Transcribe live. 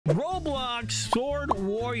Roblox Sword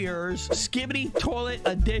Warriors Skibidi Toilet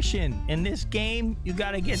Edition. In this game, you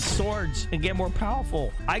gotta get swords and get more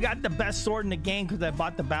powerful. I got the best sword in the game because I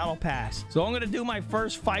bought the battle pass. So I'm gonna do my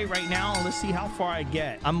first fight right now and let's see how far I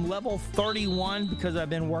get. I'm level 31 because I've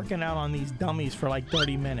been working out on these dummies for like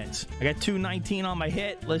 30 minutes. I got 219 on my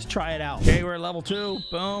hit. Let's try it out. Okay, we're at level 2.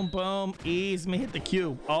 Boom, boom. Ease. Let me hit the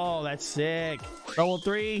cube. Oh, that's sick. Level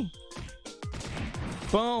 3.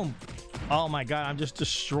 Boom. Oh my god, I'm just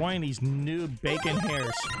destroying these noob bacon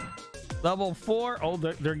hairs. Level 4. Oh,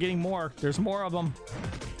 they're getting more. There's more of them.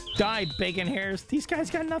 Die, bacon hairs. These guys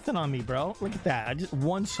got nothing on me, bro. Look at that. I just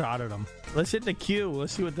one-shotted them. Let's hit the Q.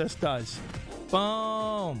 Let's see what this does.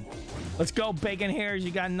 Boom. Let's go, bacon hairs.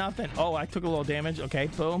 You got nothing. Oh, I took a little damage. Okay,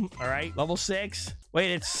 boom. All right, level 6.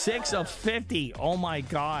 Wait, it's 6 of 50. Oh my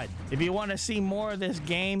god. If you want to see more of this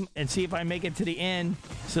game and see if I make it to the end,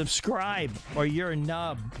 subscribe or you're a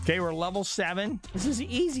nub. Okay, we're level 7. This is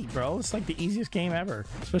easy, bro. It's like the easiest game ever.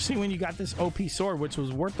 Especially when you got this OP sword, which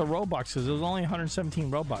was worth the Robux because it was only 117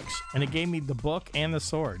 Robux. And it gave me the book and the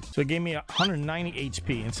sword. So it gave me 190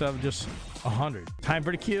 HP instead of just 100. Time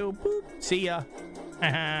for the cube. Boop. See ya.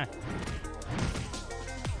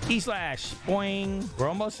 E-slash. Boing. We're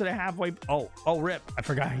almost to the halfway. Oh, rip. I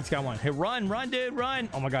forgot. He's got one. Hey, run, dude, run.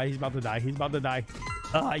 Oh my god, he's about to die. He's about to die.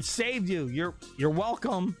 I saved you. You're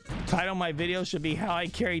welcome. Title of my video should be how I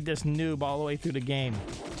carried this noob all the way through the game.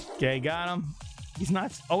 Okay, got him. He's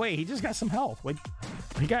not. Oh wait, he just got some health. Wait,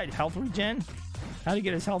 he got health regen. How did he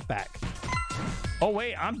get his health back? Oh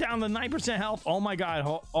wait, I'm down to 9% health. Oh my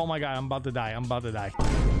god. Oh my god, I'm about to die. I'm about to die.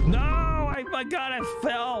 No, my god, I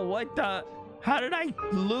fell. What the? How did I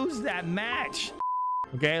lose that match?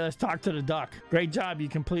 Okay, let's talk to the duck. Great job, you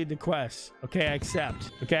completed the quest. Okay, I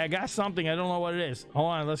accept. Okay, I got something. I don't know what it is. Hold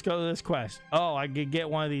on, let's go to this quest. Oh, I could get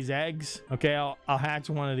one of these eggs. Okay, I'll hatch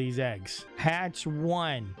one of these eggs. Hatch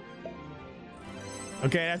 1.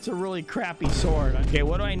 Okay, that's a really crappy sword. Okay,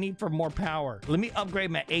 what do I need for more power? Let me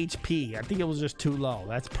upgrade my HP. I think it was just too low.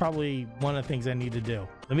 That's probably one of the things I need to do.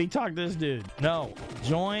 Let me talk to this dude. No,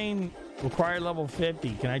 join required level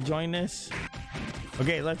 50. Can I join this?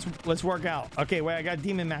 Okay, let's work out. Okay, wait, I got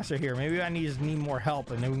Demon Master here. Maybe I just need more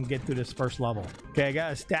help and then we can get through this first level. Okay, I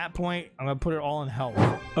got a stat point. I'm gonna put it all in health.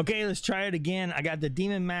 Okay, let's try it again. I got the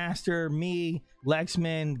Demon Master, me,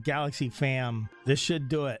 Lexman, Galaxy Fam. This should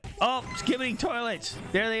do it. Oh, Skibidi toilets.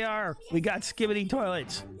 There they are. We got Skibidi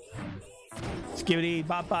toilets. Skibidi,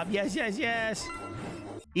 bop, bop. Yes, yes, yes.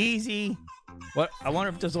 Easy. What? I wonder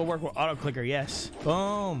if this will work with auto clicker. Yes.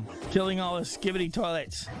 Boom. Killing all the Skibidi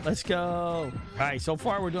toilets. Let's go. All right. So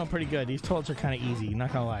far, we're doing pretty good. These toilets are kind of easy.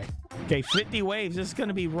 Not gonna lie. Okay. 50 waves. This is going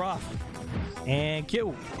to be rough. And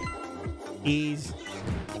Q. Ease.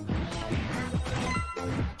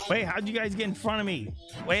 Wait. How'd you guys get in front of me?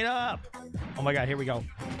 Wait up. Oh my God. Here we go.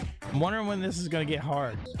 I'm wondering when this is going to get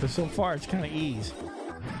hard. Because so far, it's kind of ease.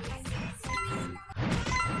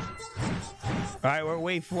 All right. We're at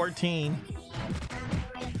wave 14.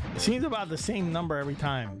 Seems about the same number every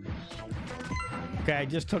time. Okay, I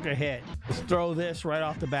just took a hit. Let's throw this right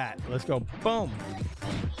off the bat. Let's go. Boom.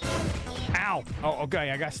 Ow. Oh,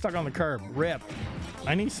 okay. I got stuck on the curb. Rip.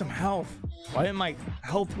 I need some health. Why isn't my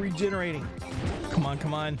health regenerating? Come on,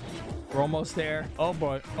 come on. We're almost there. Oh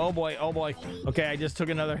boy. Oh boy. Oh boy. Okay, I just took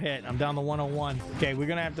another hit. I'm down to 101. Okay, we're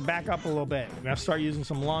gonna have to back up a little bit. We're gonna start using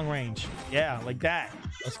some long range. Yeah, like that.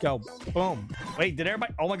 Let's go. Boom. Wait, did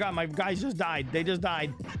everybody? Oh my god, my guys just died. They just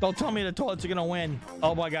died. Don't tell me the toilets are gonna win.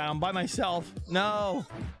 Oh my god, I'm by myself. No.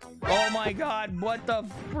 Oh my god, what the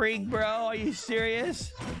freak, bro? Are you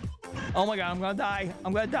serious? Oh my god, I'm gonna die.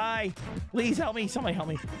 I'm gonna die. Please help me. Somebody help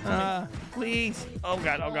me. Please. Oh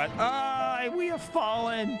god, oh god. We have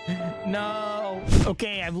fallen. No.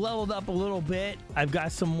 Okay, I've leveled up a little bit. I've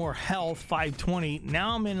got some more health, 520.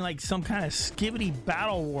 Now I'm in like some kind of Skibidi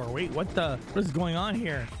battle war. Wait, what is going on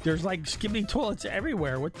here? There's like Skibidi toilets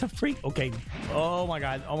everywhere. What the freak? Okay. Oh my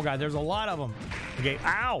god. Oh my god. There's a lot of them. Okay.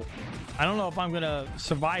 Ow. I don't know if I'm gonna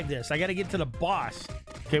survive this. I gotta get to the boss.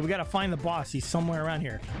 Okay, we gotta find the boss. He's somewhere around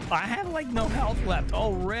here. I have like no health left.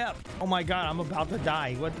 Oh, rip. Oh my god, I'm about to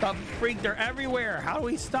die. What the freak? They're everywhere. How do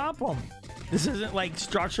we stop them? This isn't like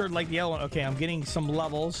structured like the other one. Okay, I'm getting some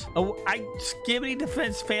levels. Oh, Skibidi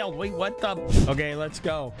defense failed. Wait, what the? Okay, let's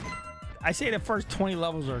go. I say the first 20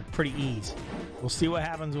 levels are pretty easy. We'll see what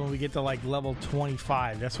happens when we get to like level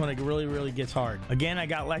 25. That's when it really, really gets hard. Again, I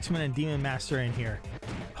got Lexman and Demon Master in here.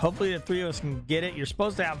 Hopefully the 3 of us can get it. You're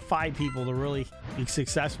supposed to have 5 people to really be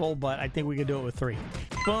successful, but I think we can do it with 3.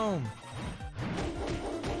 Boom.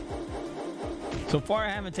 So far, I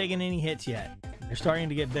haven't taken any hits yet. They're starting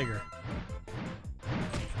to get bigger.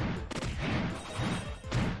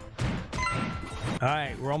 All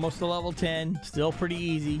right, we're almost to level 10. Still pretty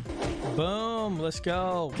easy. Boom, let's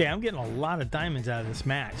go. Okay, I'm getting a lot of diamonds out of this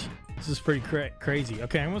match. This is pretty crazy.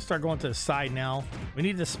 Okay, I'm gonna start going to the side now. We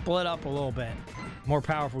need to split up a little bit. More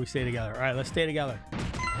powerful if we stay together. All right, let's stay together.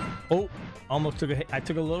 Oh, almost took a hit. I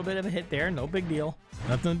took a little bit of a hit there. No big deal.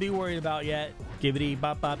 Nothing to be worried about yet. Skibidi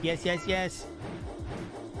bop bop. Yes, yes, yes.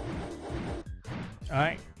 All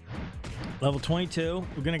right. Level 22.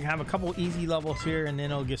 We're gonna have a couple easy levels here, and then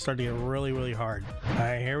it'll start to get really, really hard. All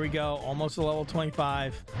right, here we go. Almost to level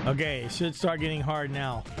 25. Okay, it should start getting hard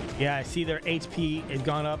now. Yeah, I see their HP has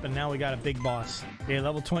gone up, and now we got a big boss. Okay,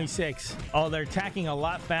 level 26. Oh, they're attacking a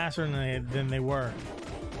lot faster than they were.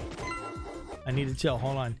 I need to chill.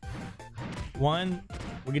 Hold on. One,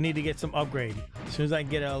 we're gonna need to get some upgrade. As soon as I can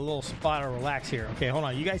get a little spot of relax here. Okay, hold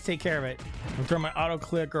on. You guys take care of it. I'm gonna turn my auto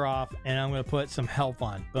clicker off, and I'm gonna put some health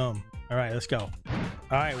on. Boom. All right, let's go.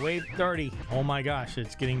 All right, wave 30. Oh my gosh,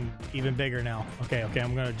 it's getting even bigger now. Okay,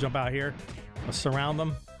 I'm gonna jump out here. Let's surround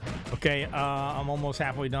them. Okay, I'm almost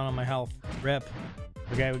halfway done on my health. Rip.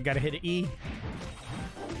 Okay, we gotta hit an E.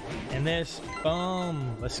 And this,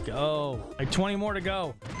 boom, let's go. Like 20 more to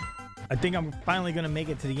go. I think I'm finally gonna make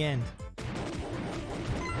it to the end.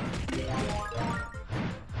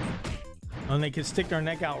 And they can stick their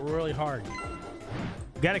neck out really hard.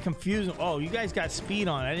 Gotta confuse them. Oh, you guys got speed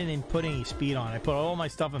on. I didn't even put any speed on. I put all my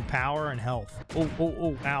stuff in power and health.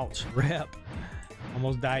 Oh, ouch. Rip.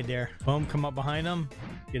 Almost died there. Boom, come up behind them.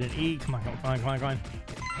 Get an E. Come on.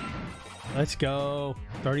 Let's go.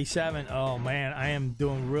 37. Oh man, I am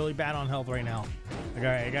doing really bad on health right now.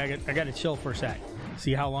 I gotta chill for a sec.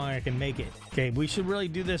 See how long I can make it. Okay, we should really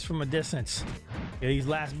do this from a distance. Yeah, these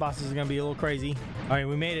last bosses are gonna be a little crazy. All right,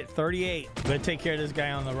 we made it. 38. I'm gonna take care of this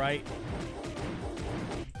guy on the right.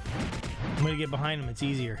 I'm gonna get behind him, it's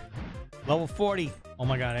easier. Level 40. Oh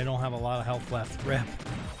my god, I don't have a lot of health left. Rip.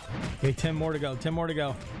 Okay, 10 more to go. 10 more to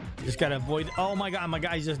go. Just gotta avoid. Oh my god, my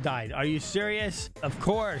guy just died. Are you serious? Of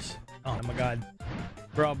course. Oh my god.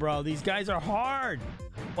 Bro, these guys are hard.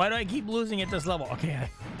 Why do I keep losing at this level? Okay,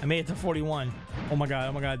 I made it to 41. Oh my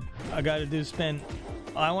god. I gotta do spin.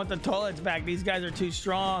 Oh, I want the toilets back. These guys are too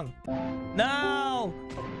strong. No!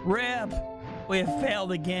 Rip. We have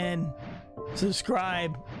failed again.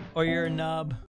 Subscribe or you're a nub.